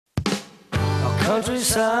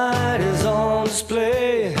Countryside is on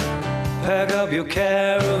display. Pack up your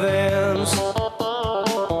caravans.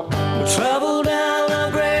 We'll travel down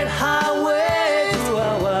a great highway through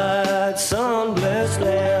our wide sun-blessed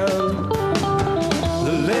land.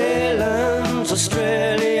 The Leylands,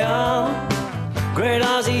 Australia, great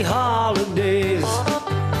Aussie holidays.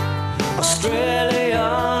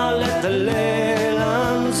 Australia, let the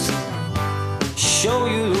Leylands show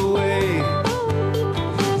you the way.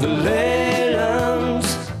 The Leylands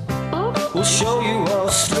will show you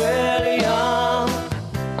Australia.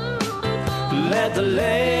 Let the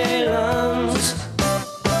Leylands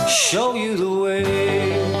show you the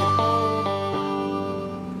way.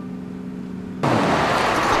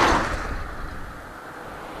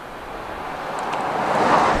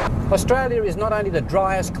 Australia is not only the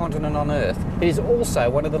driest continent on Earth, it is also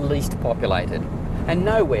one of the least populated. And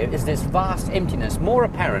nowhere is this vast emptiness more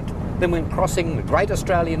apparent than when crossing the Great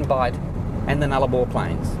Australian Bight and the Nullarbor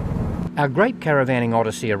Plains. Our great caravanning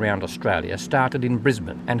odyssey around Australia started in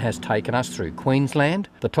Brisbane and has taken us through Queensland,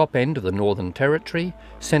 the top end of the Northern Territory,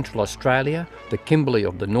 Central Australia, the Kimberley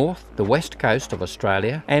of the North, the west coast of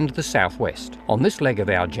Australia and the southwest. On this leg of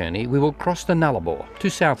our journey we will cross the Nullabor to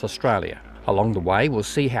South Australia. Along the way we'll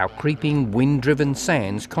see how creeping wind-driven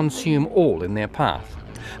sands consume all in their path.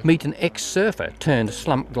 Meet an ex-surfer turned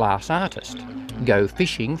slump glass artist. Go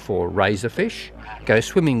fishing for razorfish. Go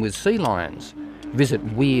swimming with sea lions. Visit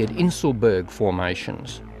weird Inselberg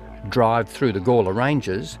formations. Drive through the Gawler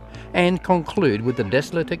Ranges and conclude with the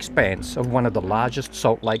desolate expanse of one of the largest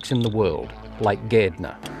salt lakes in the world, Lake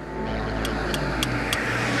Gairdner.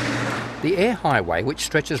 The air highway, which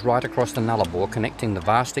stretches right across the Nullarbor connecting the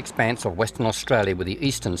vast expanse of Western Australia with the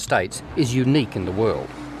eastern states, is unique in the world.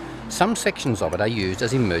 Some sections of it are used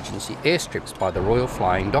as emergency airstrips by the Royal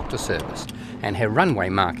Flying Doctor Service and have runway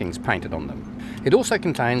markings painted on them. It also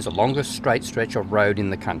contains the longest straight stretch of road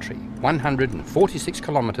in the country, 146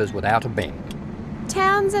 kilometres without a bend.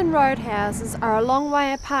 Towns and roadhouses are a long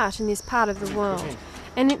way apart in this part of the world,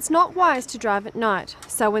 and it's not wise to drive at night,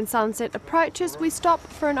 so when sunset approaches we stop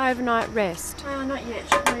for an overnight rest. Not yet,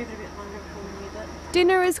 she'll leave it a bit longer before we get it.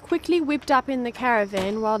 Dinner is quickly whipped up in the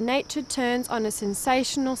caravan while nature turns on a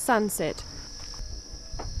sensational sunset.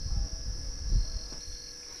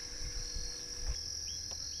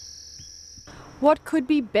 What could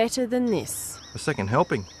be better than this? A second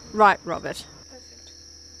helping. Right, Robert.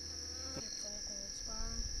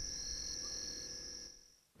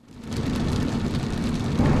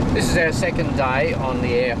 This is our second day on the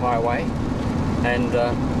air highway, and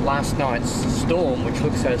last night's storm, which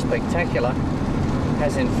looked so spectacular,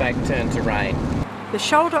 has in fact turned to rain. The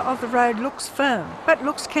shoulder of the road looks firm, but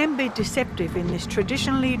looks can be deceptive in this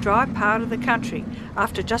traditionally dry part of the country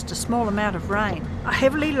after just a small amount of rain. A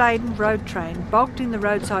heavily laden road train bogged in the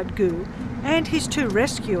roadside goo and his two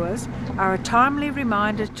rescuers are a timely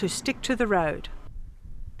reminder to stick to the road.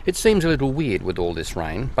 It seems a little weird with all this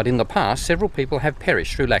rain, but in the past several people have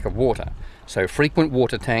perished through lack of water, so frequent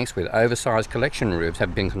water tanks with oversized collection roofs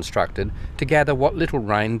have been constructed to gather what little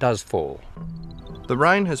rain does fall. The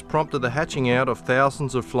rain has prompted the hatching out of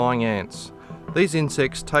thousands of flying ants. These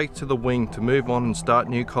insects take to the wing to move on and start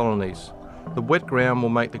new colonies. The wet ground will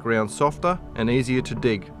make the ground softer and easier to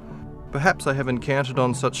dig. Perhaps they haven't counted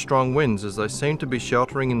on such strong winds as they seem to be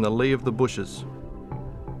sheltering in the lee of the bushes.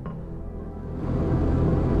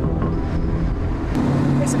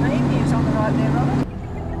 There's some emus on the right there, Robert.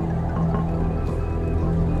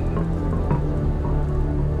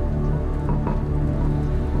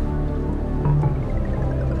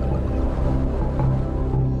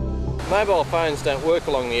 Mobile phones don't work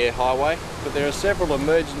along the air highway, but there are several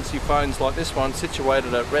emergency phones like this one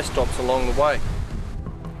situated at rest stops along the way.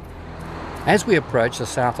 As we approach the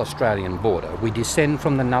South Australian border, we descend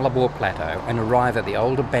from the Nullarbor Plateau and arrive at the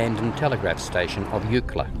old abandoned telegraph station of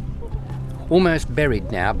Eucla. Almost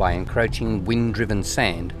buried now by encroaching wind-driven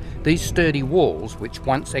sand, these sturdy walls, which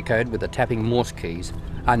once echoed with the tapping Morse keys,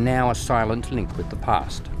 are now a silent link with the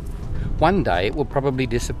past. One day it will probably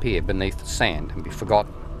disappear beneath the sand and be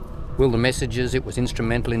forgotten. Will the messages it was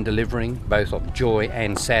instrumental in delivering, both of joy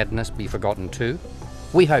and sadness, be forgotten too?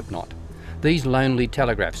 We hope not. These lonely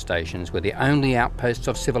telegraph stations were the only outposts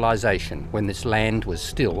of civilization when this land was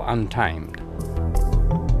still untamed.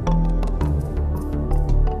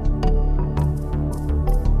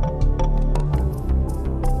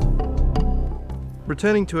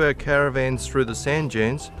 Returning to our caravans through the sand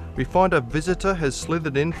dunes, we find a visitor has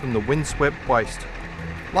slithered in from the windswept waste.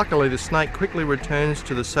 Luckily, the snake quickly returns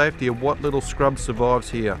to the safety of what little scrub survives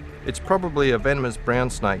here. It's probably a venomous brown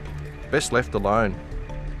snake, best left alone.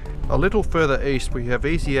 A little further east we have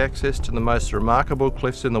easy access to the most remarkable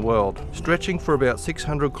cliffs in the world. Stretching for about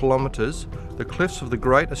 600 kilometres, the cliffs of the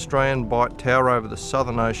Great Australian Bight tower over the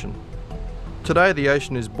Southern Ocean. Today the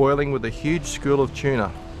ocean is boiling with a huge school of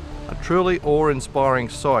tuna, a truly awe-inspiring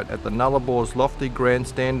sight at the Nullabor's lofty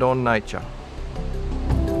grandstand on nature.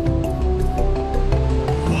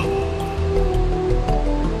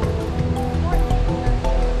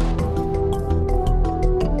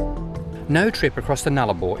 No trip across the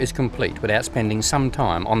Nullarbor is complete without spending some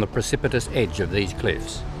time on the precipitous edge of these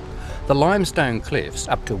cliffs. The limestone cliffs,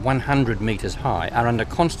 up to 100 metres high, are under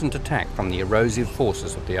constant attack from the erosive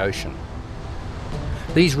forces of the ocean.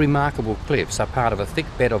 These remarkable cliffs are part of a thick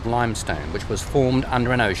bed of limestone which was formed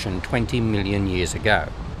under an ocean 20 million years ago.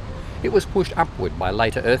 It was pushed upward by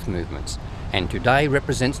later earth movements and today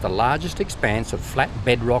represents the largest expanse of flat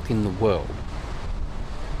bedrock in the world.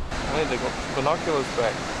 Hey, they've got binoculars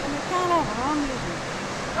back.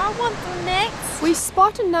 I want them next. We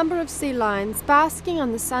spot a number of sea lions basking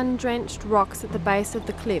on the sun-drenched rocks at the base of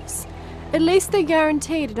the cliffs. At least they're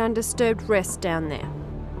guaranteed an undisturbed rest down there.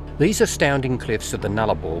 These astounding cliffs of the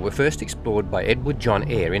Nullarbor were first explored by Edward John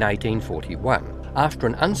Eyre in 1841. After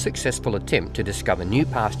an unsuccessful attempt to discover new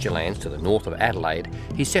pasture lands to the north of Adelaide,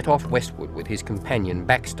 he set off westward with his companion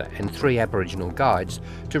Baxter and 3 Aboriginal guides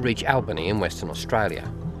to reach Albany in Western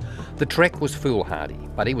Australia. The trek was foolhardy,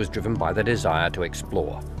 but he was driven by the desire to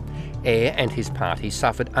explore. Eyre and his party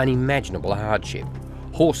suffered unimaginable hardship.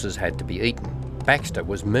 Horses had to be eaten. Baxter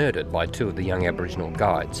was murdered by 2 of the young Aboriginal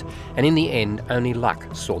guides, and in the end only luck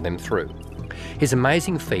saw them through. His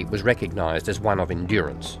amazing feat was recognised as one of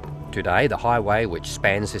endurance. Today the highway which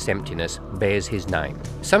spans this emptiness bears his name.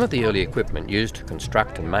 Some of the early equipment used to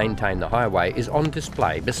construct and maintain the highway is on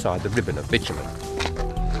display beside the ribbon of bitumen.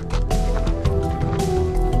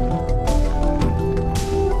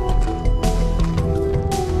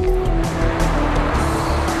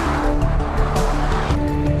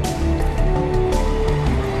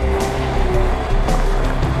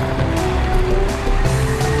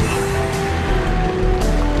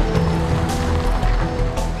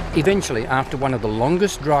 Eventually, after one of the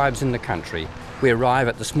longest drives in the country, we arrive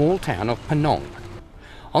at the small town of Penong.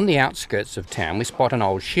 On the outskirts of town we spot an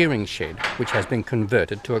old shearing shed which has been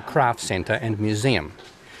converted to a craft centre and museum.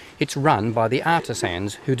 It's run by the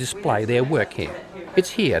artisans who display their work here.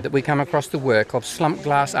 It's here that we come across the work of slump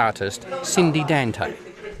glass artist Cindy Dante.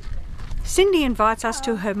 Cindy invites us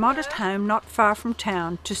to her modest home not far from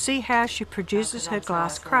town to see how she produces her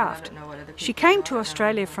glass craft. She came to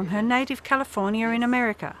Australia from her native California in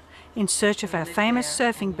America in search of our famous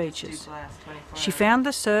surfing beaches. She found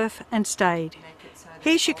the surf and stayed.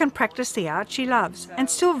 Here she can practice the art she loves and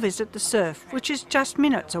still visit the surf, which is just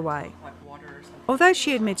minutes away. Although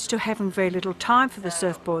she admits to having very little time for the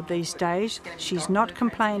surfboard these days, she's not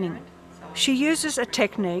complaining. She uses a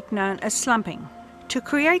technique known as slumping. To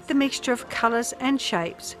create the mixture of colours and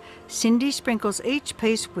shapes, Cindy sprinkles each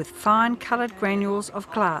piece with fine coloured granules of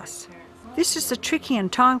glass. This is the tricky and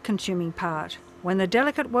time-consuming part. When the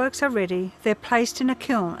delicate works are ready, they're placed in a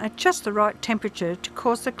kiln at just the right temperature to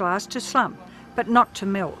cause the glass to slump, but not to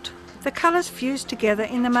melt. The colours fuse together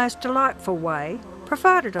in the most delightful way,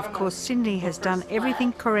 provided of course Cindy has done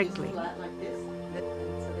everything correctly.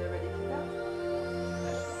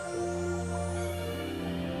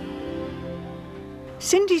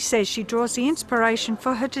 Cindy says she draws the inspiration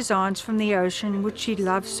for her designs from the ocean which she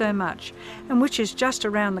loves so much and which is just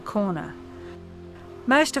around the corner.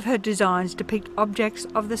 Most of her designs depict objects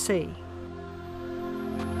of the sea.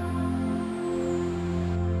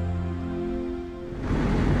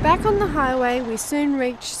 Back on the highway we soon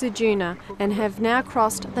reach Ceduna and have now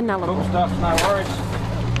crossed the Nullabor. Cool stuff, no worries.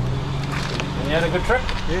 And you had a good trip?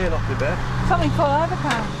 Yeah, not too bad. Something fall over,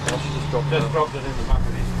 Carl. Just dropped it in the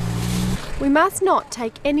bucket here. We must not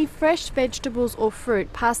take any fresh vegetables or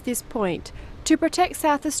fruit past this point to protect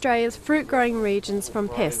South Australia's fruit-growing regions from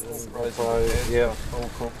pests. Yeah,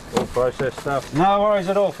 all processed stuff. No worries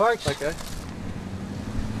at all, folks. Okay.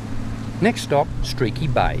 Next stop, Streaky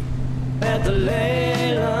Bay. At the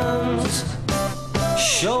Leylands,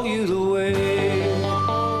 show you the way.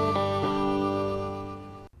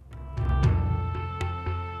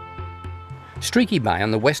 Streaky Bay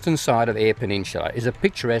on the western side of Eyre Peninsula is a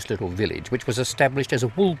picturesque little village which was established as a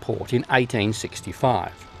wool port in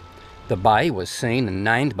 1865. The bay was seen and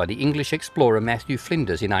named by the English explorer Matthew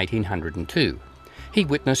Flinders in 1802. He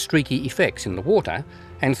witnessed streaky effects in the water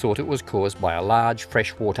and thought it was caused by a large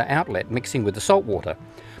freshwater outlet mixing with the salt water,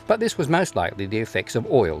 but this was most likely the effects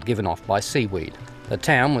of oil given off by seaweed. The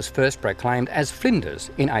town was first proclaimed as Flinders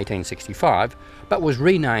in 1865, but was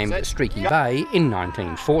renamed Streaky Bay in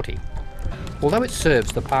 1940. Although it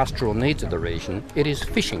serves the pastoral needs of the region, it is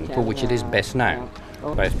fishing for which it is best known,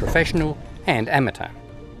 both professional and amateur.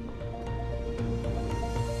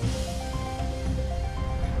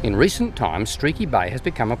 In recent times, Streaky Bay has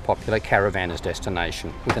become a popular caravanners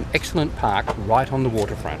destination with an excellent park right on the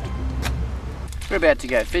waterfront. We're about to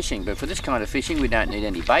go fishing, but for this kind of fishing we don't need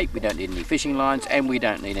any bait, we don't need any fishing lines, and we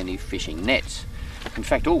don't need any fishing nets. In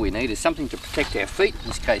fact, all we need is something to protect our feet, in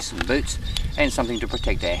this case some boots, and something to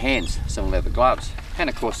protect our hands, some leather gloves, and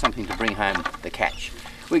of course something to bring home the catch.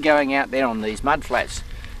 We're going out there on these mud flats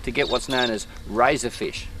to get what's known as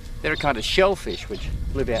razorfish. They're a kind of shellfish which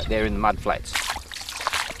live out there in the mud flats.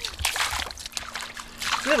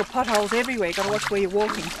 Little potholes everywhere, got to watch where you're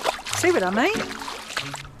walking. See what I mean?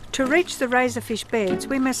 To reach the razorfish beds,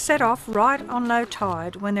 we must set off right on low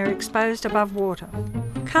tide when they're exposed above water.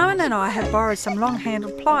 Carmen and I have borrowed some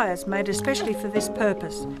long-handled pliers made especially for this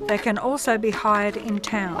purpose. They can also be hired in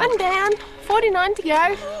town. One down, 49 to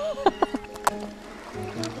go.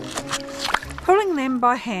 Pulling them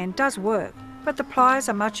by hand does work, but the pliers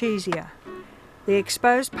are much easier. The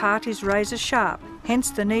exposed part is razor sharp,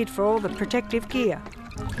 hence the need for all the protective gear.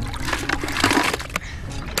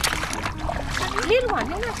 Little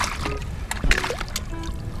one, isn't it?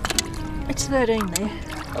 It's 13 there.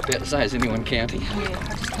 I was about to say, is anyone counting? Yeah,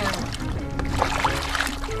 I just counted.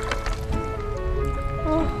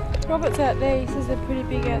 Oh, Robert's out there. He says they're pretty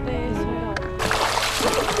big out there as well.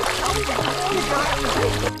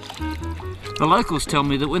 The locals tell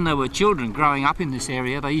me that when they were children growing up in this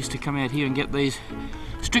area, they used to come out here and get these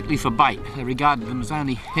strictly for bait. They regarded them as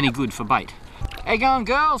only any good for bait. How you going,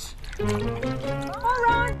 girls? All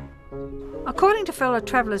right. According to fellow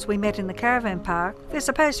travellers we met in the caravan park, they're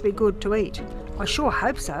supposed to be good to eat. I sure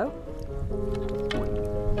hope so.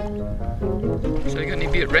 So you got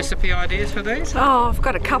any recipe ideas for these? Oh, I've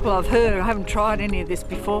got a couple I've heard. I haven't tried any of this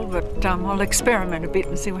before, but I'll experiment a bit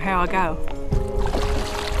and see how I go.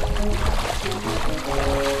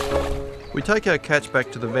 We take our catch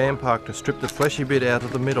back to the van park to strip the fleshy bit out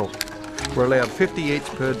of the middle. We're allowed 50 each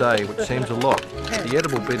per day, which seems a lot. The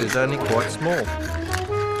edible bit is only quite small.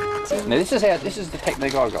 Now this is the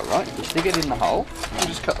technique I got, right? You stick it in the hole, You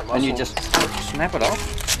just cut the muscle. and you just snap it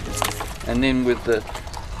off, and then with the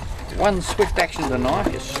one swift action of the knife,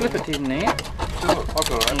 you slip it in there, I've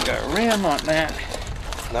got and go around like that,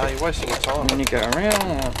 No, you're wasting your time. and then you go around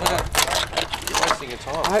like that, You're wasting your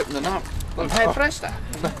time. open it up, and hey presto.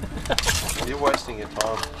 You're wasting your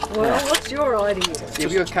time. Well, what's your idea? See,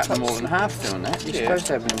 if you're cutting them all in half doing that, you're Yeah. supposed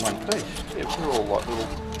to have them in one piece. Yeah, we're all like little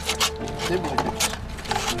nibbly bits.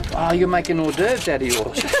 Oh, you're making hors d'oeuvres out of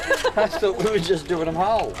yours. I thought we were just doing them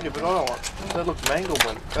whole. Yeah, but I don't like. They look mangled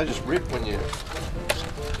when they just rip when you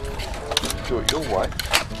do it your way.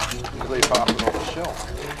 You leave half of it on the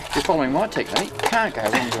shelf. If you're following my technique, you can't go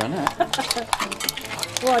wrong doing that.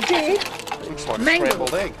 Well, I did. It looks like Mangled.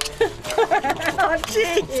 scrambled egg. I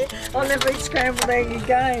did. I'll never eat scrambled egg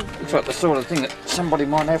again. Looks like the sort of thing that somebody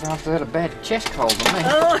might have after they had a bad chest cold on me.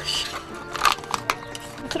 Oh,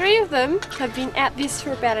 3 of them have been at this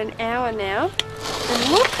for about an hour now.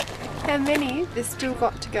 And look how many they've still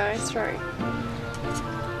got to go through.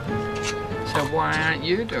 So why aren't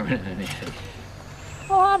you doing anything?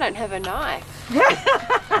 Oh, I don't have a knife.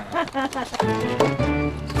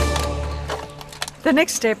 The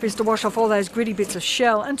next step is to wash off all those gritty bits of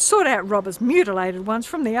shell and sort out Robert's mutilated ones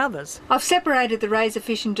from the others. I've separated the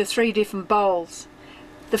razorfish into 3 different bowls.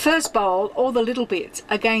 The first bowl, all the little bits,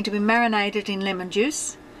 are going to be marinated in lemon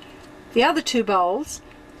juice. The other 2 bowls,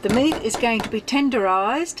 the meat is going to be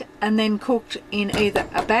tenderised and then cooked in either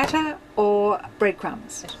a batter or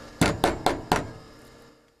breadcrumbs.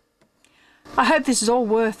 I hope this is all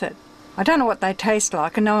worth it. I don't know what they taste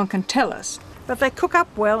like and no one can tell us, but they cook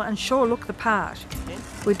up well and sure look the part.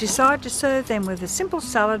 We decide to serve them with a simple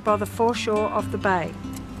salad by the foreshore of the bay.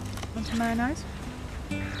 Want some mayonnaise?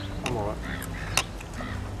 I'm alright.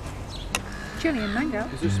 Chili and mango.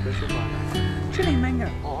 Is this special mayonnaise? Chili and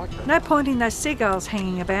mango. Oh, okay. No point in those seagulls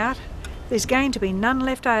hanging about. There's going to be none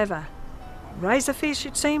left over. Razorfish,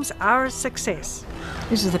 it seems, are a success.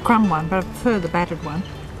 This is the crumb one, but I prefer the battered one.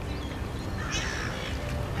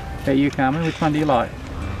 How you, Carmen? Which one do you like?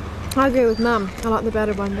 I agree with Mum. I like the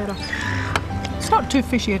battered one better. It's not too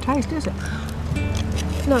fishy a taste, is it?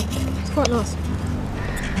 No, it's quite nice.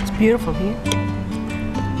 It's beautiful here.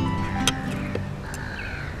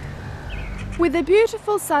 With a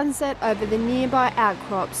beautiful sunset over the nearby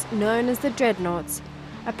outcrops known as the Dreadnoughts,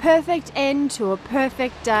 a perfect end to a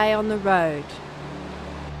perfect day on the road.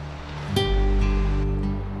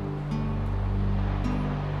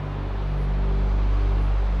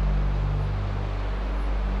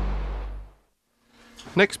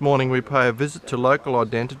 Next morning we pay a visit to local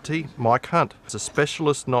identity Mike Hunt. He's a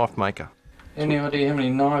specialist knife maker. Any idea how many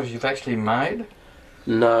knives you've actually made?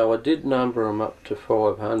 No, I did number them up to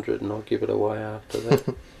 500 and I'll give it away after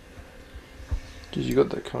that. Geez, you got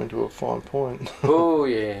that coming to a fine point. Oh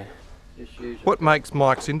yeah. What makes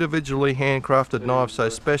Mike's individually handcrafted knives so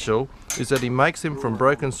special is that he makes them from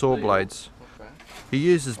broken saw blades. He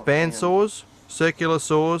uses band saws, circular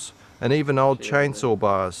saws and even old chainsaw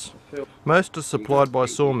bars. Most are supplied by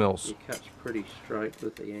sawmills.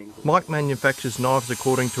 Mike manufactures knives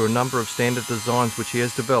according to a number of standard designs which he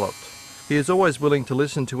has developed. He is always willing to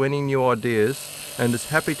listen to any new ideas and is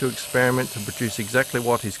happy to experiment to produce exactly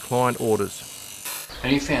what his client orders.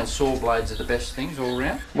 And you found saw blades are the best things all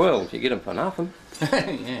around? Well, you get them for nothing.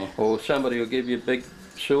 Yeah. Or somebody will give you a big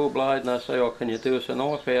saw blade and they say, oh, can you do us a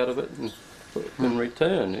knife out of it? And in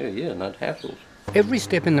return, yeah, no hassles. Every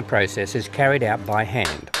step in the process is carried out by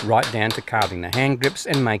hand, right down to carving the hand grips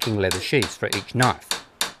and making leather sheaths for each knife.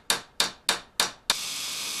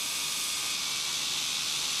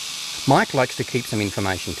 Mike likes to keep some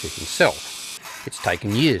information to himself. It's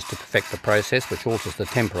taken years to perfect the process which alters the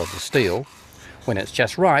temper of the steel. When it's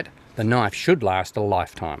just right, the knife should last a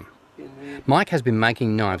lifetime. Mike has been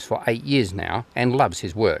making knives for 8 years now and loves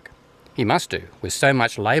his work. He must do. With so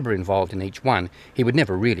much labour involved in each one, he would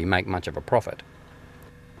never really make much of a profit.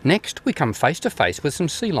 Next, we come face to face with some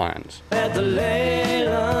sea lions. At the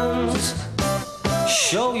Leylands,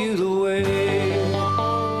 show you the way.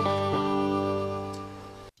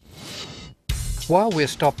 While we're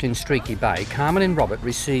stopped in Streaky Bay, Carmen and Robert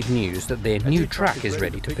receive news that their new truck is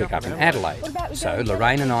ready to pick up in Adelaide. So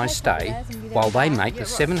Lorraine and I stay while they make the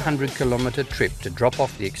 700-kilometre trip to drop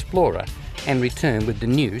off the Explorer and return with the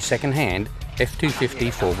new second-hand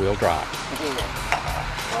F250 four-wheel drive.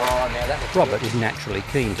 Robert is naturally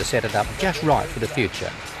keen to set it up just right for the future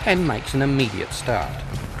and makes an immediate start.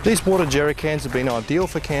 These water jerry cans have been ideal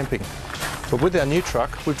for camping. But with our new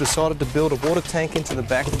truck, we've decided to build a water tank into the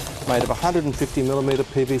back made of 150mm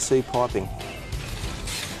PVC piping.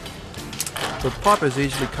 The pipe is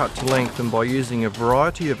easily cut to length, and by using a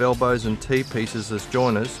variety of elbows and T-pieces as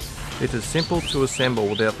joiners, it is simple to assemble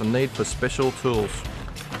without the need for special tools.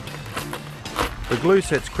 The glue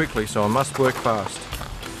sets quickly, so I must work fast.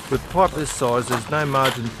 With pipe this size, there's no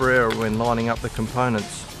margin for error when lining up the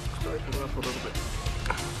components.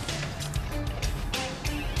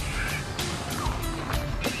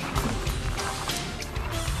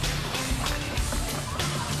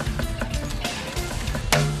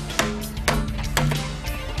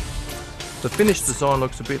 The finished design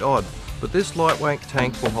looks a bit odd, but this lightweight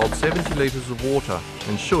tank will hold 70 litres of water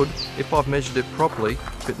and should, if I've measured it properly,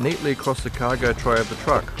 fit neatly across the cargo tray of the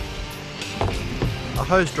truck. A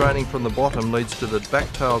hose draining from the bottom leads to the back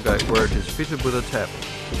tailgate where it is fitted with a tap.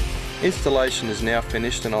 Installation is now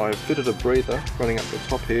finished and I have fitted a breather running up the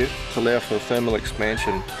top here to allow for thermal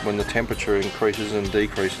expansion when the temperature increases and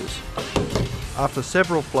decreases. After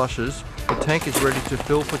several flushes, the tank is ready to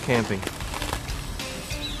fill for camping.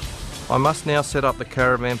 I must now set up the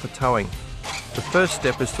caravan for towing. The first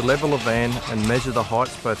step is to level the van and measure the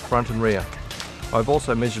heights both front and rear. I've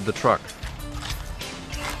also measured the truck.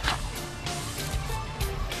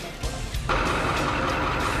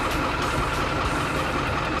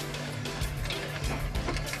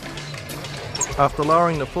 After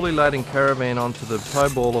lowering the fully laden caravan onto the tow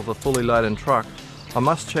ball of the fully laden truck, I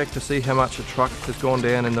must check to see how much the truck has gone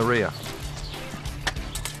down in the rear.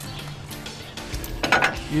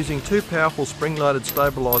 Using two powerful spring-loaded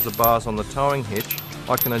stabiliser bars on the towing hitch,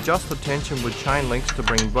 I can adjust the tension with chain links to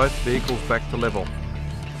bring both vehicles back to level.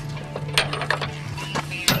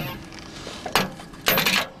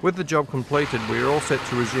 With the job completed, we are all set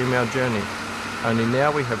to resume our journey. Only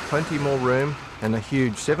now we have plenty more room and a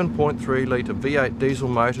huge 7.3 litre V8 diesel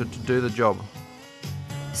motor to do the job.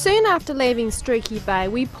 Soon after leaving Streaky Bay,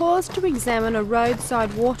 we paused to examine a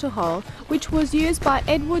roadside waterhole which was used by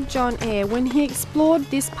Edward John Eyre when he explored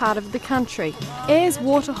this part of the country. Eyre's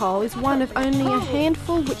waterhole is one of only a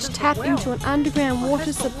handful which tap into an underground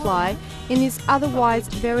water supply in this otherwise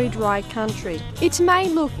very dry country. It may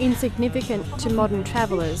look insignificant to modern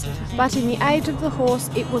travellers, but in the age of the horse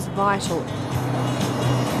it was vital.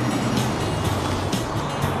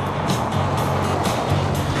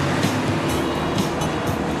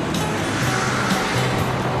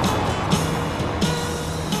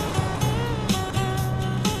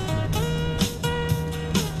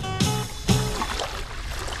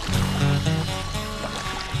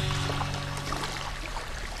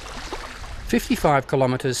 "55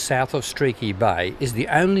 kilometres south of Streaky Bay is the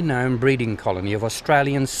only known breeding colony of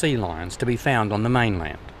Australian sea lions to be found on the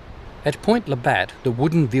mainland. At Point Labatt, the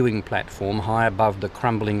wooden viewing platform high above the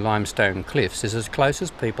crumbling limestone cliffs is as close as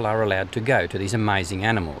people are allowed to go to these amazing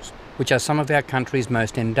animals, which are some of our country's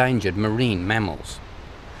most endangered marine mammals.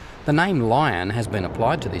 The name lion has been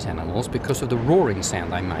applied to these animals because of the roaring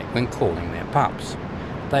sound they make when calling their pups.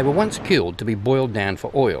 They were once killed to be boiled down for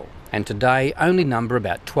oil, and today only number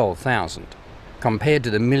about 12,000. Compared to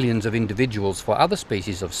the millions of individuals for other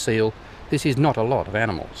species of seal, this is not a lot of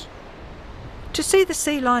animals. To see the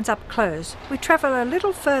sea lions up close, we travel a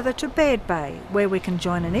little further to Baird Bay, where we can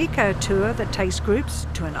join an eco tour that takes groups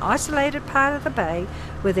to an isolated part of the bay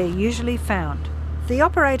where they're usually found. The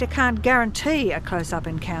operator can't guarantee a close-up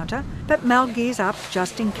encounter, but Mel gears up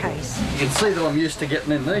just in case. You can see that I'm used to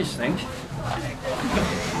getting in these things.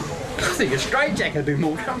 I think a straitjacket would be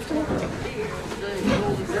more comfortable.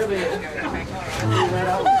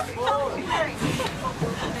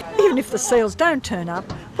 Even if the seals don't turn up,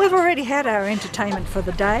 we've already had our entertainment for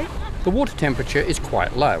the day. The water temperature is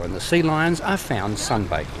quite low and the sea lions are found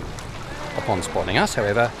sunbaking. Upon spotting us,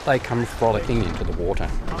 however, they come frolicking into the water.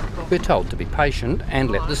 We're told to be patient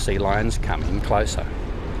and let the sea lions come in closer.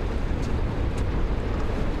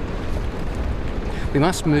 We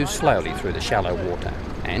must move slowly through the shallow water,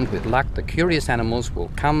 and with luck the curious animals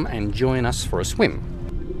will come and join us for a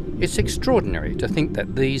swim. It's extraordinary to think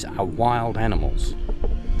that these are wild animals.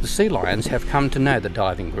 The sea lions have come to know the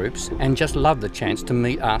diving groups and just love the chance to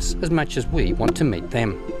meet us as much as we want to meet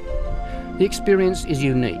them. The experience is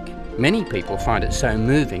unique. Many people find it so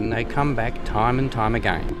moving they come back time and time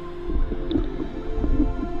again.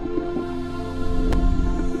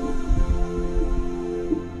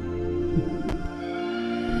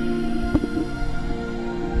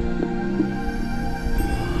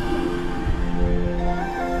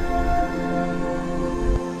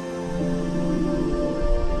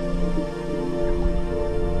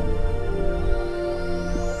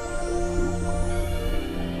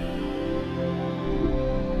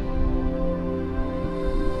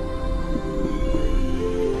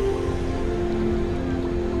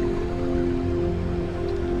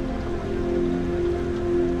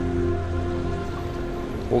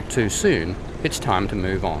 All too soon, it's time to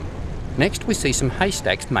move on. Next we see some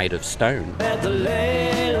haystacks made of stone. Let the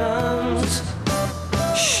Leylands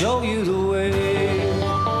show you the way.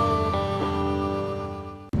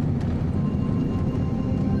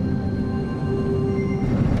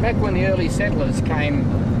 Back when the early settlers came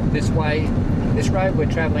this way, this road we're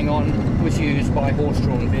travelling on was used by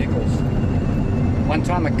horse-drawn vehicles. One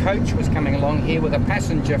time a coach was coming along here with a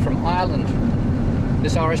passenger from Ireland.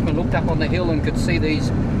 This Irishman looked up on the hill and could see these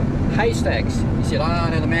haystacks. He said, "I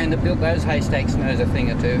know the man that built those haystacks knows a thing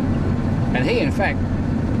or two." And he, in fact,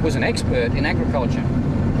 was an expert in agriculture.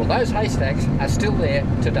 Well, those haystacks are still there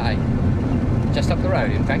today. Just up the road,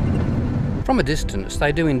 in fact. From a distance,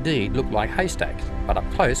 they do indeed look like haystacks, but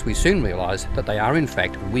up close we soon realise that they are in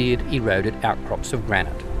fact weird, eroded outcrops of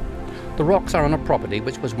granite. The rocks are on a property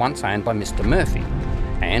which was once owned by Mr. Murphy,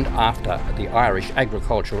 and after the Irish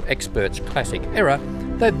agricultural expert's classic error,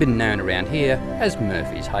 they've been known around here as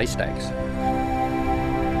Murphy's Haystacks.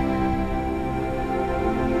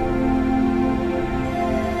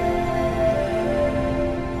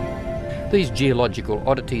 These geological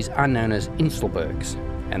oddities are known as inselbergs,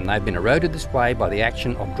 and they've been eroded this way by the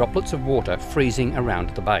action of droplets of water freezing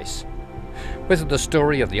around the base. Whether the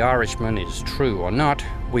story of the Irishman is true or not,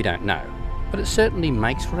 we don't know, but it certainly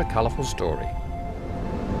makes for a colourful story.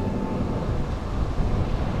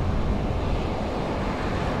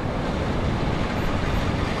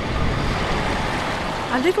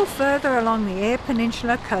 A little further along the Eyre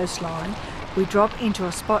Peninsula coastline, we drop into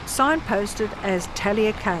a spot signposted as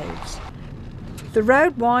Talia Caves. The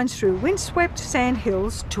road winds through windswept sand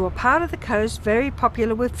hills to a part of the coast very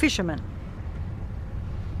popular with fishermen.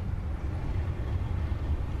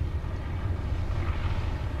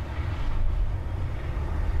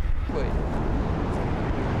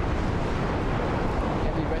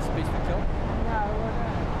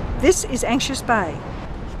 This is Anxious Bay.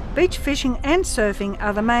 Beach fishing and surfing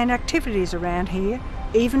are the main activities around here,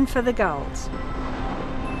 even for the gulls.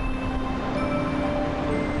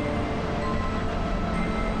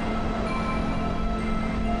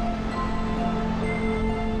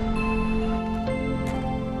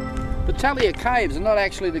 The Talia Caves are not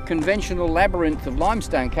actually the conventional labyrinth of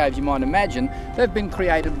limestone caves you might imagine. They've been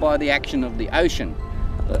created by the action of the ocean.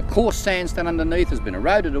 The coarse sandstone underneath has been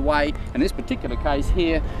eroded away, and in this particular case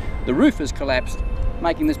here, the roof has collapsed,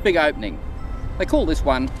 making this big opening. They call this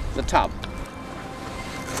one the tub.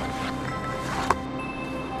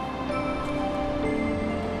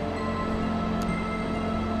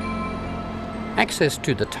 Access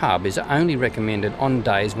to the tub is only recommended on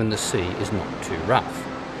days when the sea is not too rough.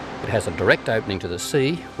 It has a direct opening to the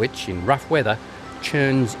sea, which in rough weather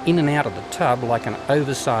churns in and out of the tub like an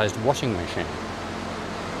oversized washing machine.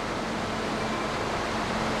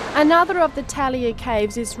 Another of the Talia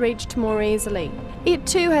caves is reached more easily. It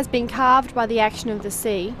too has been carved by the action of the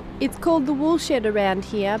sea. It's called the Woolshed around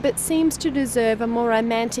here, but seems to deserve a more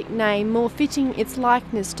romantic name, more fitting its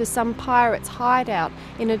likeness to some pirate's hideout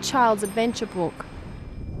in a child's adventure book.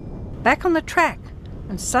 Back on the track,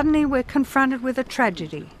 and suddenly we're confronted with a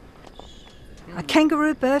tragedy. A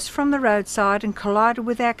kangaroo burst from the roadside and collided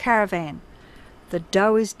with our caravan. The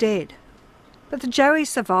doe is dead, but the joey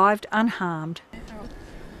survived unharmed.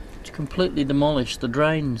 It's completely demolished the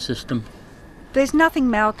drain system. There's nothing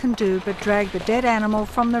Mal can do but drag the dead animal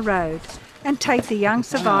from the road and take the young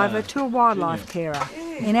survivor to a wildlife carer.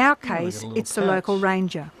 In our case, it's the local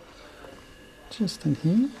ranger. Just in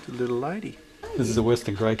here. The little lady. This is a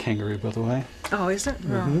western grey kangaroo, by the way. Oh, is it?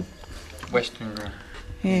 Mm-hmm. Western grey.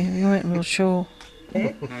 Yeah, we weren't real sure.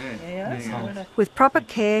 With proper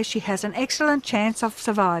care, she has an excellent chance of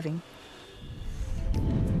surviving.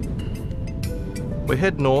 We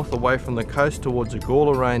head north away from the coast towards the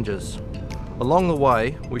Gawler Ranges. Along the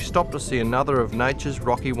way, we stop to see another of nature's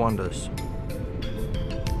rocky wonders.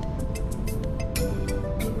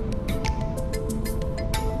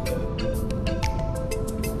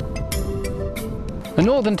 The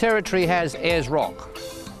Northern Territory has Ayers Rock.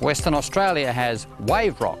 Western Australia has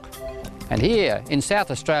Wave Rock. And here in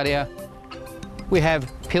South Australia, we have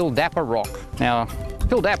Pildappa Rock. Now,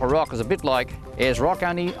 Pildappa Rock is a bit like Ayers Rock,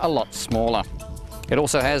 only a lot smaller. It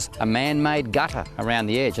also has a man-made gutter around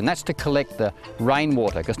the edge, and that's to collect the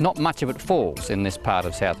rainwater, because not much of it falls in this part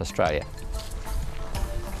of South Australia.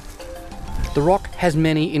 The rock has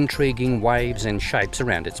many intriguing waves and shapes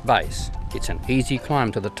around its base. It's an easy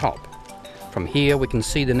climb to the top. From here we can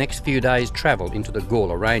see the next few days' travel into the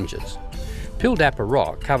Gawler Ranges. Pildappa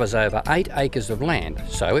Rock covers over 8 acres of land,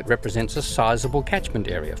 so it represents a sizable catchment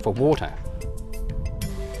area for water.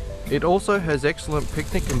 It also has excellent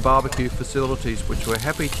picnic and barbecue facilities which we're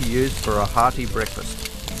happy to use for a hearty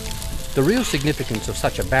breakfast. The real significance of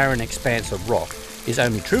such a barren expanse of rock is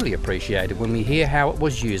only truly appreciated when we hear how it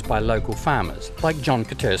was used by local farmers, like John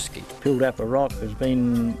Katersky. Pildappa Rock has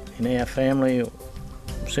been in our family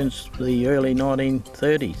since the early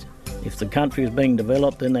 1930s. If the country was being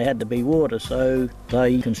developed, then there had to be water, so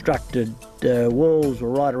they constructed walls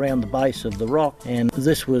right around the base of the rock, and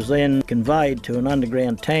this was then conveyed to an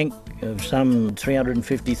underground tank of some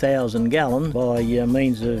 350,000 gallons by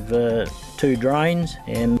means of 2 drains,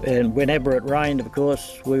 and whenever it rained, of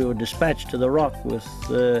course, we were dispatched to the rock with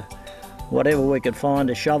whatever we could find,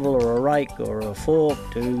 a shovel or a rake or a fork,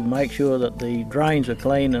 to make sure that the drains were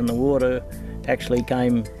clean and the water actually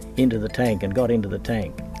came into the tank and got into the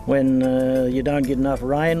tank. When you don't get enough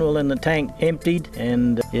rain, well, then the tank emptied,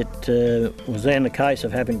 and it was then a case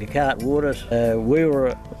of having to cart water. We were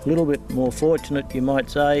a little bit more fortunate, you might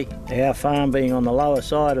say, our farm being on the lower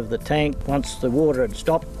side of the tank. Once the water had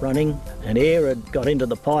stopped running and air had got into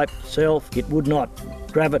the pipe itself, it would not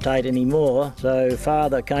gravitate anymore. So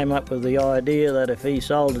Father came up with the idea that if he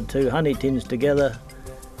soldered 2 honey tins together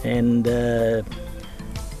and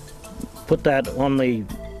put that on the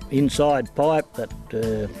inside pipe, that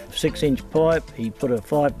 6-inch pipe, he put a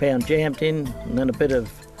 5-pound jam tin and then a bit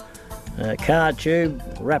of car tube,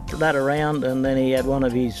 wrapped that around, and then he had one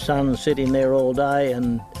of his sons sit in there all day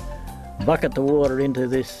and bucket the water into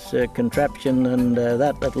this contraption, and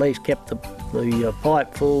that at least kept the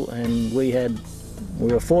pipe full, and we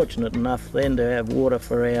were fortunate enough then to have water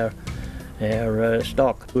for our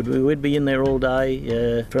stock. We'd be in there all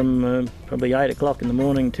day from probably 8 o'clock in the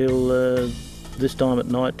morning till this time at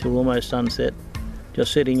night till almost sunset,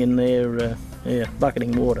 just sitting in there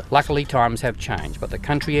bucketing water. Luckily times have changed, but the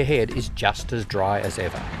country ahead is just as dry as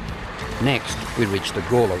ever. Next we reach the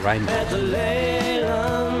Gawler Ranges. At the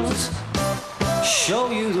Leylands, show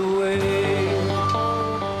you the way.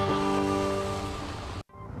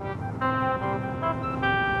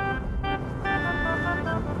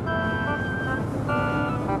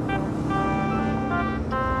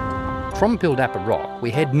 From Pildappa Rock,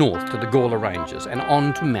 we head north to the Gawler Ranges and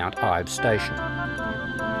on to Mount Ives Station.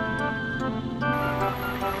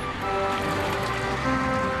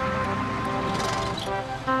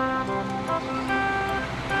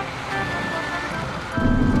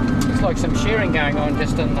 Looks like some shearing going on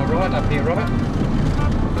just on the right up here, Robert.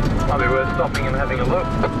 Might be worth stopping and having a look.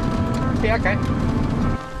 Yeah, okay.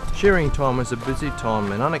 Shearing time is a busy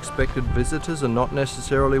time and unexpected visitors are not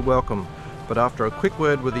necessarily welcome, but after a quick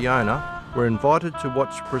word with the owner, we're invited to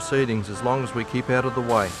watch proceedings as long as we keep out of the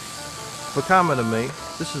way. For Karma and me,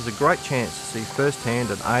 this is a great chance to see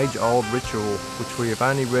firsthand an age-old ritual which we have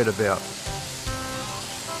only read about.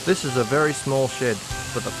 This is a very small shed,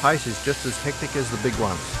 but the pace is just as hectic as the big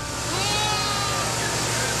ones.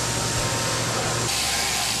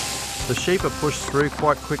 The sheep are pushed through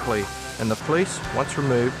quite quickly, and the fleece, once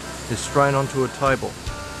removed, is strewn onto a table.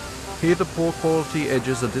 Here the poor quality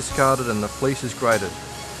edges are discarded and the fleece is grated.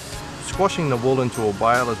 Squashing the wool into a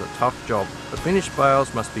bale is a tough job. The finished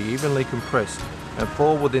bales must be evenly compressed and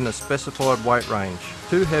fall within a specified weight range.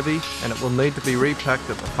 Too heavy and it will need to be repacked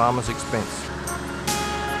at the farmer's expense.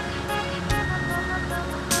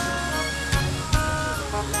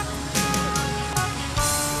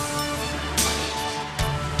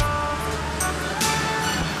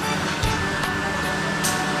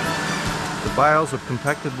 The bales of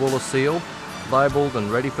compacted wool are sealed, labelled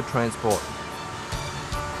and ready for transport.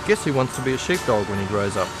 Guess who wants to be a sheepdog when he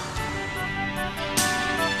grows up?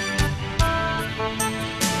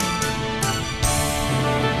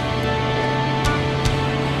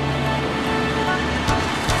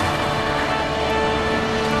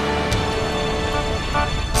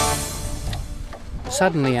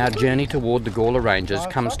 Suddenly our journey toward the Gawler Ranges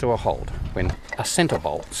comes to a halt when a centre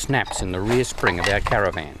bolt snaps in the rear spring of our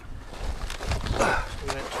caravan.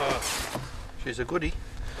 She's a goodie.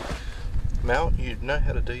 Mal, you know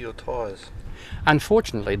how to do your tyres.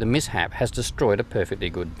 Unfortunately, the mishap has destroyed a perfectly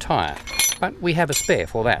good tyre, but we have a spare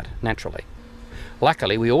for that, naturally.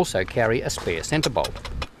 Luckily, we also carry a spare centre bolt.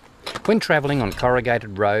 When travelling on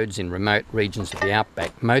corrugated roads in remote regions of the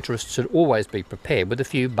outback, motorists should always be prepared with a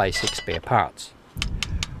few basic spare parts.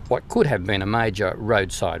 What could have been a major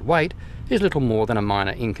roadside wait is little more than a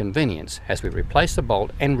minor inconvenience as we replace the bolt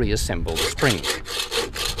and reassemble the spring.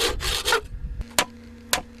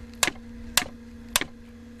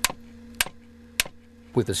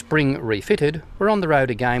 With the spring refitted, we're on the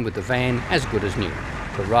road again with the van as good as new,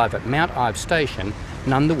 to arrive at Mount Ives Station,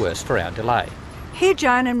 none the worse for our delay. Here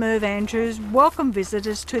Joan and Merv Andrews welcome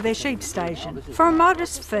visitors to their sheep station. For a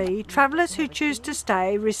modest fee, travellers who choose to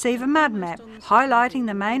stay receive a mud map highlighting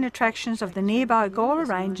the main attractions of the nearby Gawler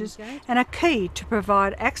Ranges and a key to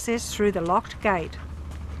provide access through the locked gate.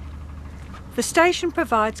 The station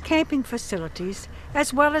provides camping facilities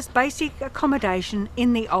as well as basic accommodation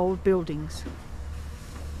in the old buildings.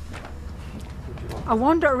 A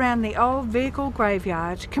wander around the old vehicle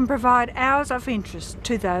graveyard can provide hours of interest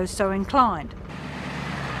to those so inclined.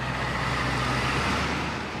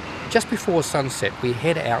 Just before sunset, we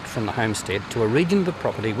head out from the homestead to a region of the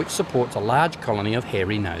property which supports a large colony of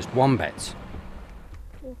hairy-nosed wombats.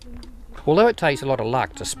 Although it takes a lot of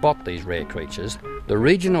luck to spot these rare creatures, the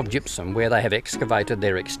region of gypsum where they have excavated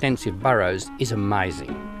their extensive burrows is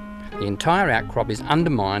amazing. The entire outcrop is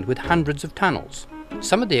undermined with hundreds of tunnels.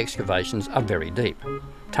 Some of the excavations are very deep.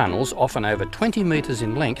 Tunnels, often over 20 metres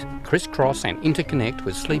in length, crisscross and interconnect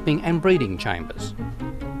with sleeping and breeding chambers.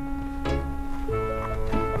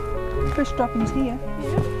 Fish droppings here.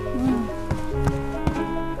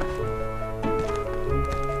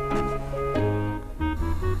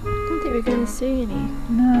 Don't think we're going to see any.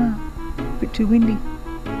 No, a bit too windy.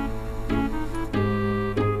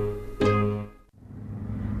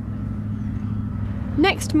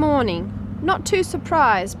 Next morning, not too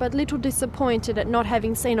surprised but little disappointed at not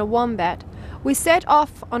having seen a wombat, we set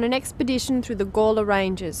off on an expedition through the Gawler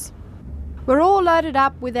Ranges. We're all loaded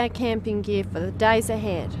up with our camping gear for the days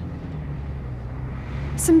ahead.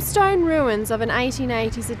 Some stone ruins of an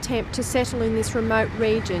 1880s attempt to settle in this remote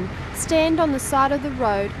region stand on the side of the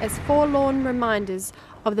road as forlorn reminders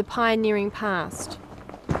of the pioneering past.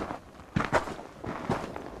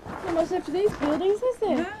 Not much after these buildings, is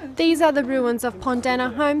there? No. These are the ruins of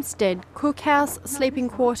Pondana Homestead, cookhouse, sleeping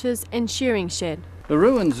quarters and shearing shed. The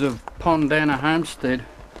ruins of Pondana Homestead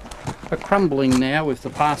are crumbling now with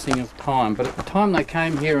the passing of time, but at the time they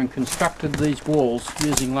came here and constructed these walls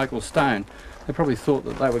using local stone, they probably thought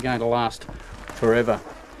that they were going to last forever.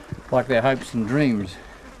 Like their hopes and dreams,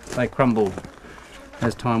 they crumbled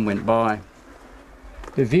as time went by.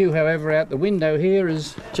 The view, however, out the window here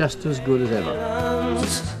is just as good as ever.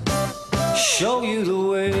 Show you the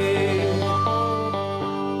way.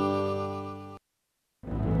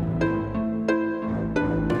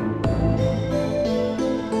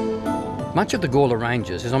 Much of the Gawler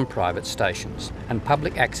Ranges is on private stations, and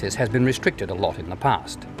public access has been restricted a lot in the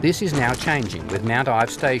past. This is now changing, with Mount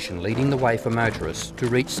Ives Station leading the way for motorists to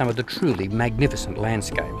reach some of the truly magnificent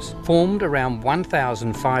landscapes. Formed around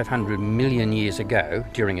 1,500 million years ago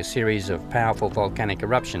during a series of powerful volcanic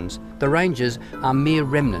eruptions, the ranges are mere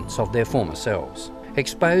remnants of their former selves.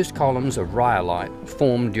 Exposed columns of rhyolite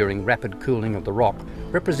formed during rapid cooling of the rock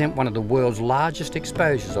represent one of the world's largest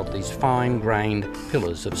exposures of these fine-grained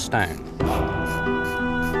pillars of stone.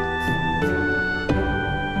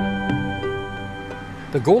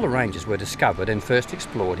 The Gawler Ranges were discovered and first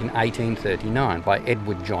explored in 1839 by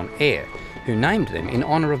Edward John Eyre, who named them in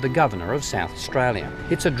honour of the Governor of South Australia.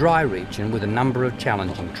 It's a dry region with a number of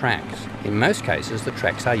challenging tracks. In most cases, the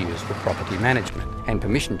tracks are used for property management, and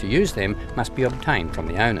permission to use them must be obtained from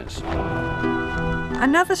the owners.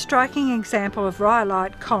 Another striking example of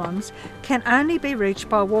rhyolite columns can only be reached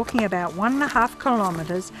by walking about 1.5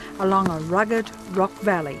 kilometres along a rugged rock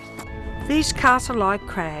valley. These castle-like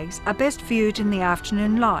crags are best viewed in the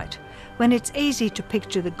afternoon light, when it's easy to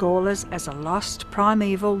picture the Gawlers as a lost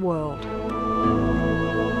primeval world.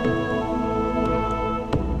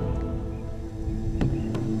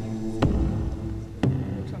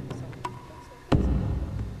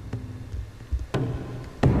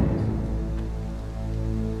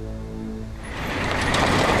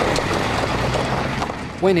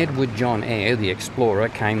 When Edward John Eyre, the explorer,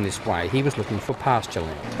 came this way, he was looking for pasture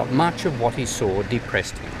land, but much of what he saw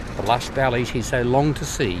depressed him. The lush valleys he so longed to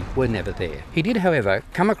see were never there. He did, however,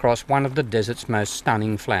 come across one of the desert's most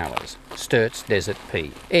stunning flowers, Sturt's desert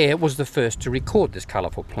pea. Eyre was the first to record this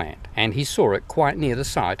colourful plant, and he saw it quite near the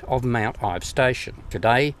site of Mount Ive Station.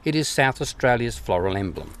 Today, it is South Australia's floral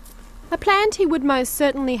emblem. A plant he would most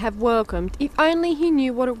certainly have welcomed, if only he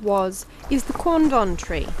knew what it was, is the quandon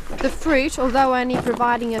tree. The fruit, although only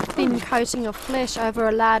providing a thin coating of flesh over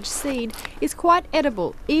a large seed, is quite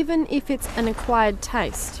edible, even if it's an acquired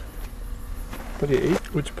taste. What do you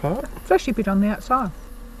eat? Which part? Fleshy bit on the outside.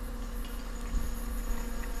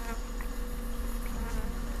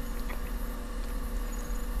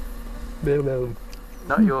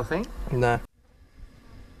 Not your thing? No.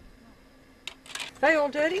 They all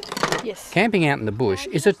dirty? Yes. Camping out in the bush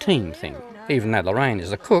is a team thing. Even though Lorraine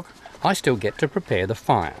is a cook, I still get to prepare the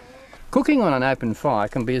fire. Cooking on an open fire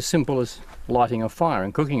can be as simple as lighting a fire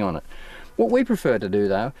and cooking on it. What we prefer to do,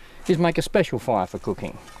 though, is make a special fire for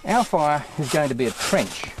cooking. Our fire is going to be a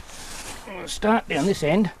trench. We'll start down this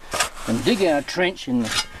end and dig our trench in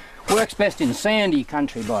the... Works best in sandy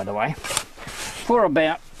country, by the way, for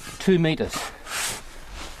about 2 metres.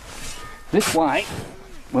 This way,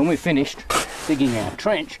 when we're finished digging our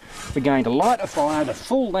trench, we're going to light a fire the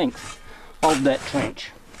full length of that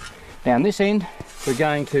trench. Down this end, we're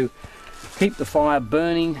going to keep the fire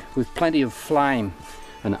burning with plenty of flame,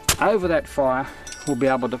 and over that fire we'll be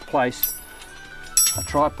able to place a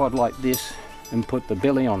tripod like this and put the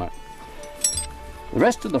billy on it. The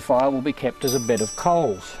rest of the fire will be kept as a bed of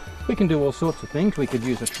coals. We can do all sorts of things. We could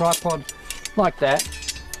use a tripod like that,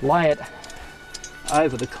 lay it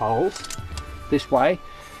over the coals. This way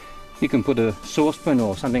you can put a saucepan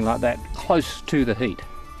or something like that close to the heat.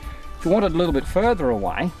 If you want it a little bit further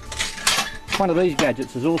away, one of these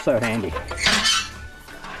gadgets is also handy.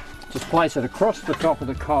 Just place it across the top of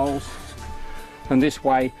the coals, and this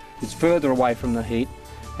way it's further away from the heat,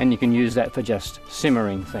 and you can use that for just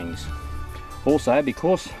simmering things. Also,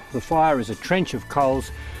 because the fire is a trench of coals,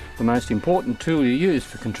 the most important tool you use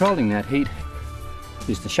for controlling that heat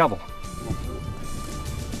is the shovel.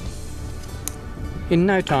 In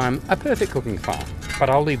no time, a perfect cooking fire, but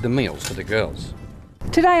I'll leave the meals to the girls.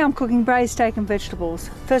 Today I'm cooking braised steak and vegetables.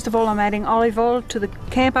 First of all, I'm adding olive oil to the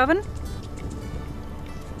camp oven.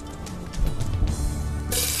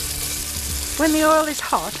 When the oil is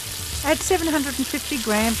hot, add 750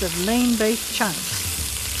 grams of lean beef chunks.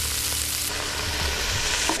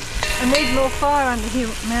 I need more fire under here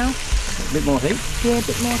now. A bit more heat? Yeah, a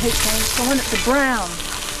bit more heat, so I want it to brown,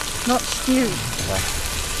 not stew. Okay.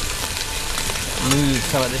 Move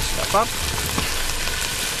some of this stuff up.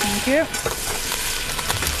 Thank you.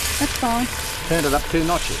 That's fine. Turned it up 2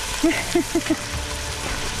 notches.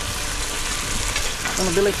 Want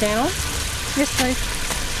a billy can on? Yes, please.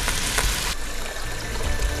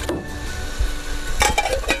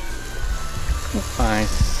 Fine.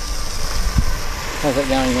 How's that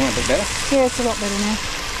going? You want a bit better? Yeah, it's a lot better now.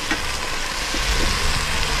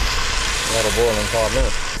 That'll boil in 5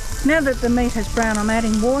 minutes. Now that the meat has browned, I'm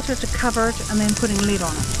adding water to cover it and then putting a lid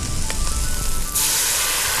on it.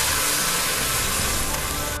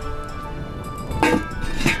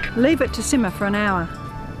 Leave it to simmer for an hour.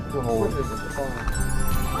 Okay,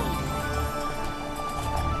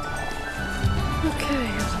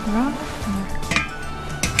 right.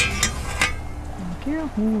 Thank you.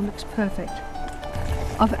 Ooh, looks perfect.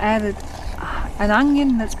 I've added an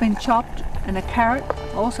onion that's been chopped and a carrot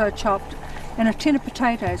also chopped, and a tin of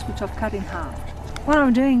potatoes which I've cut in half. What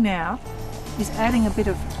I'm doing now is adding a bit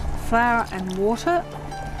of flour and water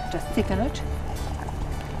to thicken it.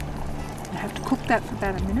 I have to cook that for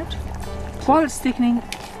about a minute. While it's thickening,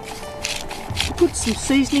 put some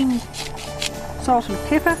seasoning, salt and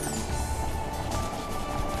pepper.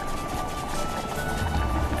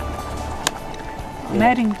 I'm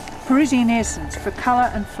adding Parisian essence for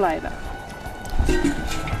colour and flavour.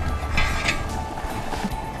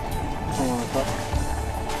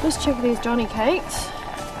 Let's check these Johnny cakes,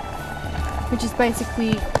 which is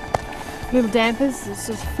basically little dampers. It's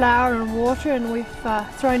just flour and water, and we've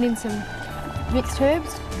thrown in some mixed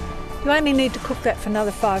herbs. You only need to cook that for another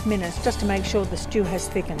 5 minutes just to make sure the stew has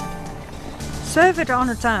thickened. Serve it on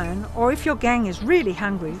its own, or if your gang is really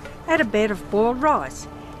hungry, add a bed of boiled rice.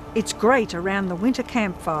 It's great around the winter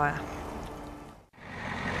campfire.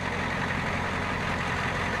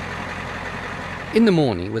 In the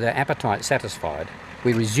morning, with our appetite satisfied,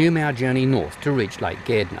 we resume our journey north to reach Lake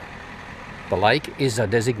Gairdner. The lake is a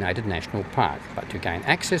designated national park, but to gain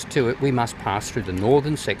access to it we must pass through the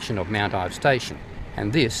northern section of Mount Ive Station,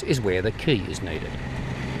 and this is where the key is needed.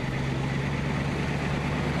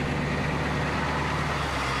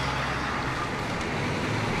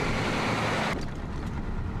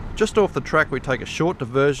 Just off the track we take a short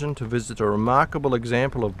diversion to visit a remarkable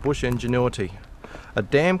example of bush ingenuity. A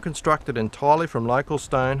dam constructed entirely from local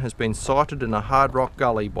stone has been sited in a hard rock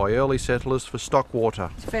gully by early settlers for stock water.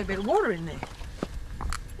 There's a fair bit of water in there.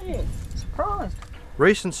 Yeah, surprised.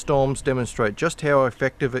 Recent storms demonstrate just how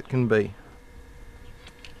effective it can be.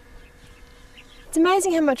 It's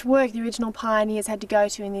amazing how much work the original pioneers had to go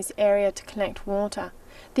to in this area to collect water.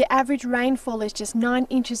 The average rainfall is just 9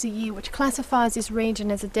 inches a year, which classifies this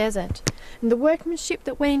region as a desert. And the workmanship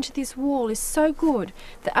that went into this wall is so good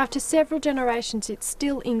that after several generations it's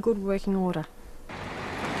still in good working order.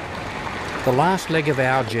 The last leg of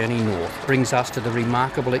our journey north brings us to the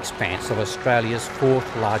remarkable expanse of Australia's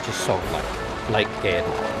 4th largest salt lake, Lake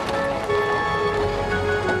Gairdner.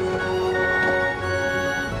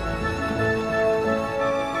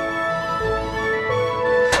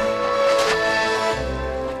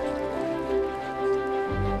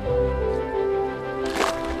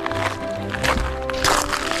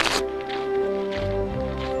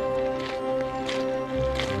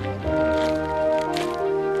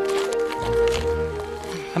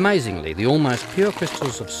 Amazingly, the almost pure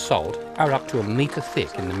crystals of salt are up to a metre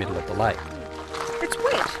thick in the middle of the lake. It's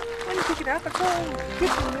wet. When you pick it up, it's all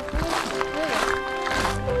dripping with water.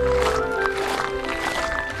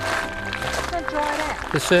 It's not dried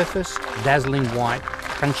out. The surface, dazzling white,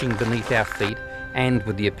 crunching beneath our feet, and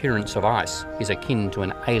with the appearance of ice, is akin to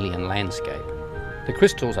an alien landscape. The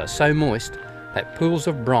crystals are so moist that pools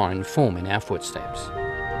of brine form in our footsteps.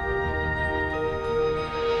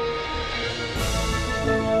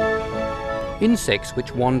 Insects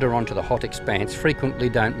which wander onto the hot expanse frequently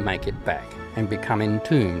don't make it back and become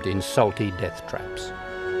entombed in salty death traps.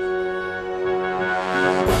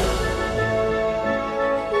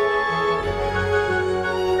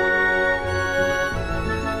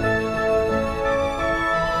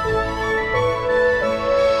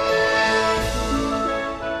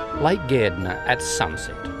 Lake Gairdner at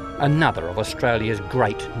sunset, another of Australia's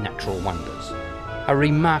great natural wonders. A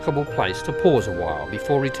remarkable place to pause a while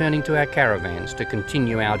before returning to our caravans to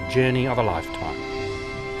continue our journey of a lifetime,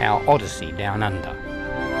 our odyssey down under.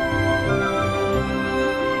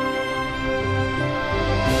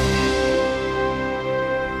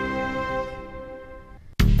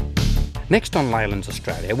 Next on Leyland's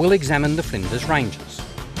Australia, we'll examine the Flinders Ranges.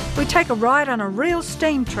 We take a ride on a real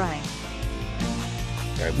steam train.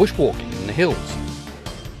 Go bushwalking in the hills.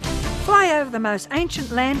 Fly over the most ancient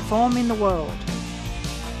landform in the world.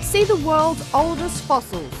 See the world's oldest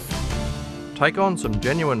fossils. Take on some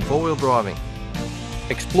genuine four-wheel driving.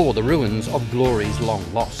 Explore the ruins of glories long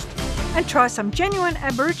lost. And try some genuine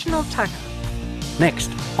Aboriginal tucker.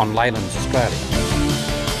 Next on Leyland's Australia.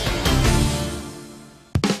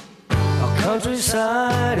 Our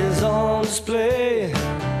countryside is on display.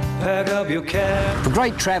 Pack up your cab. For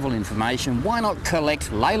great travel information, why not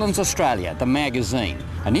collect Leyland's Australia, the magazine?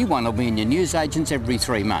 A new one will be in your newsagents every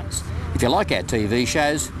 3 months. If you like our TV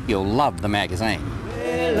shows, you'll love the magazine.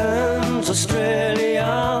 Leyland's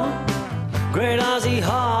Australia, great Aussie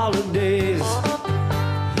holidays.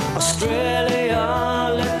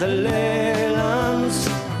 Australia, let the Leylands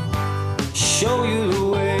show you the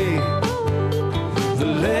way. The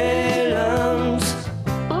Leylands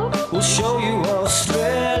will show you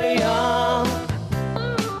Australia.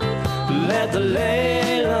 Let the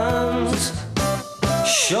Leylands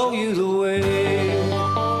show you the way.